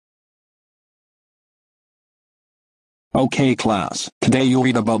Okay class, today you'll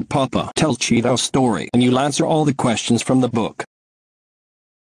read about Papa Tells Cheetah's story and you'll answer all the questions from the book.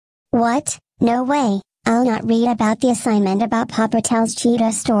 What? No way. I'll not read about the assignment about Papa Tells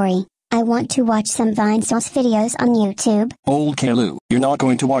Cheetah's story. I want to watch some Vine Sauce videos on YouTube. Old Caillou, you're not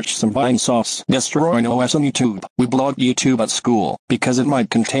going to watch some Vine Sauce destroying OS on YouTube. We blocked YouTube at school because it might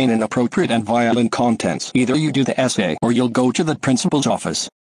contain inappropriate and violent contents. Either you do the essay or you'll go to the principal's office.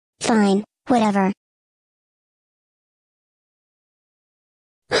 Fine, whatever.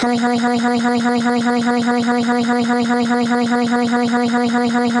 Those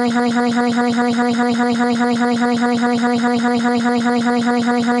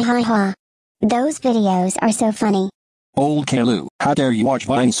videos are so funny. Old Caillou, how dare you watch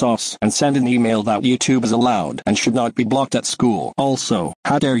Vine Sauce and send an email that YouTube is allowed and should not be blocked at school. Also,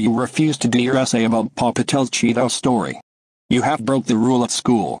 how dare you refuse to do your essay about Papa Tells Cheetah's story. You have broke the rule at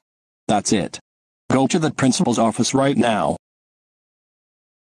school. That's it. Go to the principal's office right now.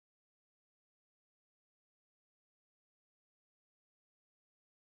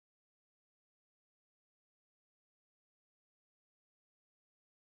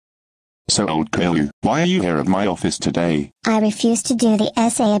 So Old Caillou, why are you here at my office today? I refused to do the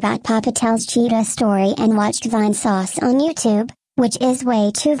essay about Papa Tells Cheetah's story and watched Vine Sauce on YouTube, which is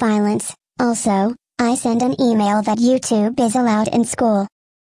way too violent. Also, I sent an email that YouTube is allowed in school.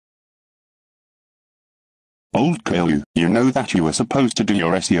 Old Caillou, you know that you were supposed to do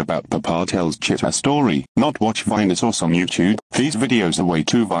your essay about Papa Tells Cheetah's story, not watch Vine Sauce on YouTube. These videos are way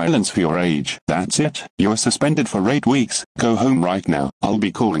too violent for your age. That's it. You are suspended for 8 weeks. Go home right now. I'll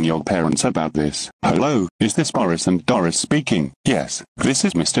be calling your parents about this. Hello, is this Boris and Doris speaking? Yes, this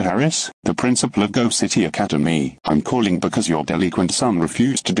is Mr. Harris, the principal of Go City Academy. I'm calling because your delinquent son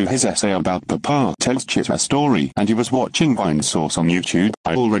refused to do his essay about Papa Tells Cheetah's story, and he was watching Vine Sauce on YouTube.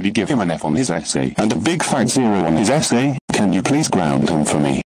 I already give him an F on his essay and a big fat 0 on his essay. Can you please ground him for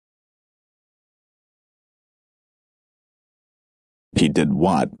me? He did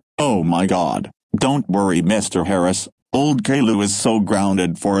what? Oh my god. Don't worry, Mr. Harris. Old Caillou is so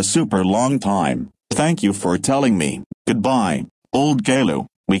grounded for a super long time. Thank you for telling me. Goodbye, Old Caillou.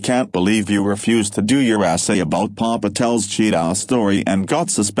 We can't believe you refused to do your essay about Papa Tells Cheetah's story and got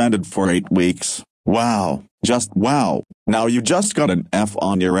suspended for 8 weeks. Wow, just wow. Now you just got an F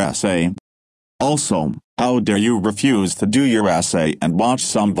on your essay. Also, how dare you refuse to do your essay and watch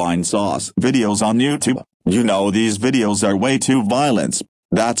some Vine Sauce videos on YouTube? You know these videos are way too violent.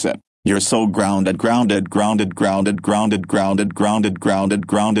 That's it. You're so grounded for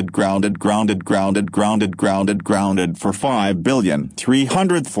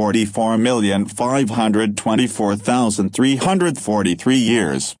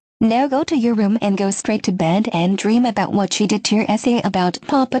years. Now go to your room and go straight to bed and dream about what you did to your essay about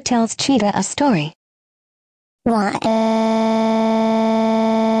Papa Tells Cheetah a story. What?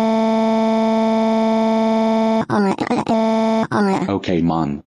 Okay,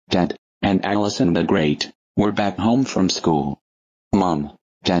 Mom, Dad, and Allison the Great, we're back home from school. Mom,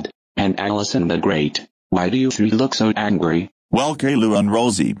 Dad, and Allison the Great, why do you three look so angry? Well, Caillou and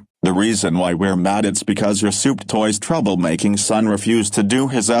Rosie, the reason why we're mad it's because your Soup Toys troublemaking son refused to do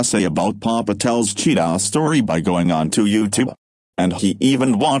his essay about Papa Tells Cheetah's story by going on to YouTube. And he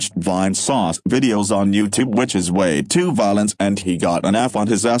even watched Vine Sauce videos on YouTube, which is way too violent, and he got an F on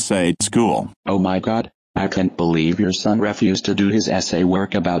his essay at school. Oh my god, I can't believe your son refused to do his essay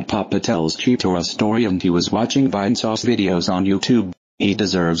work about Papa Tells Cheetah's story and he was watching Vine Sauce videos on YouTube. He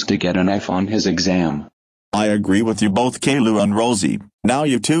deserves to get an F on his exam. I agree with you both, Caillou and Rosie. Now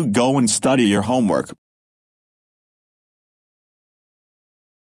you two go and study your homework.